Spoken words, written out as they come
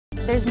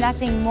there's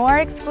nothing more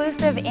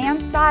exclusive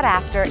and sought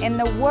after in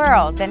the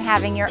world than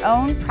having your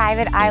own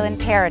private island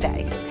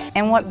paradise.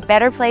 And what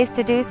better place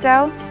to do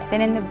so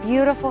than in the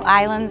beautiful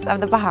islands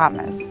of the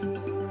Bahamas.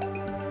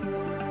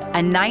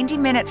 A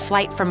 90-minute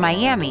flight from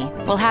Miami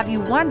will have you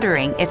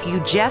wondering if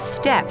you just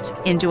stepped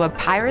into a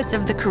Pirates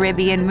of the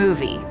Caribbean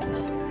movie.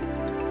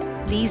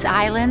 These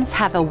islands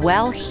have a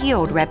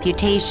well-heeled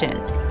reputation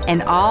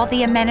and all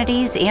the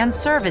amenities and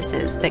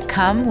services that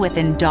come with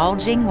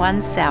indulging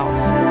oneself.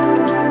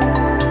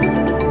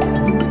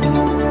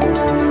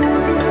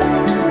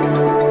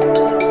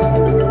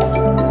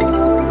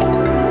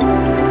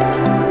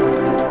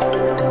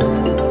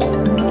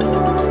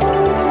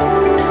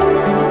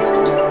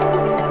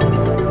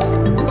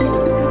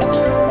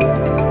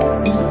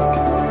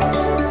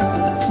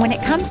 When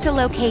it comes to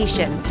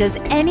location, does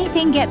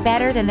anything get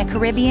better than the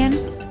Caribbean?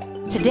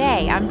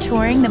 Today, I'm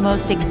touring the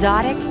most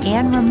exotic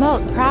and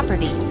remote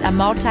properties a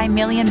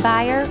multi-million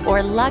buyer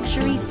or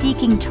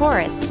luxury-seeking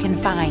tourist can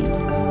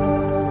find.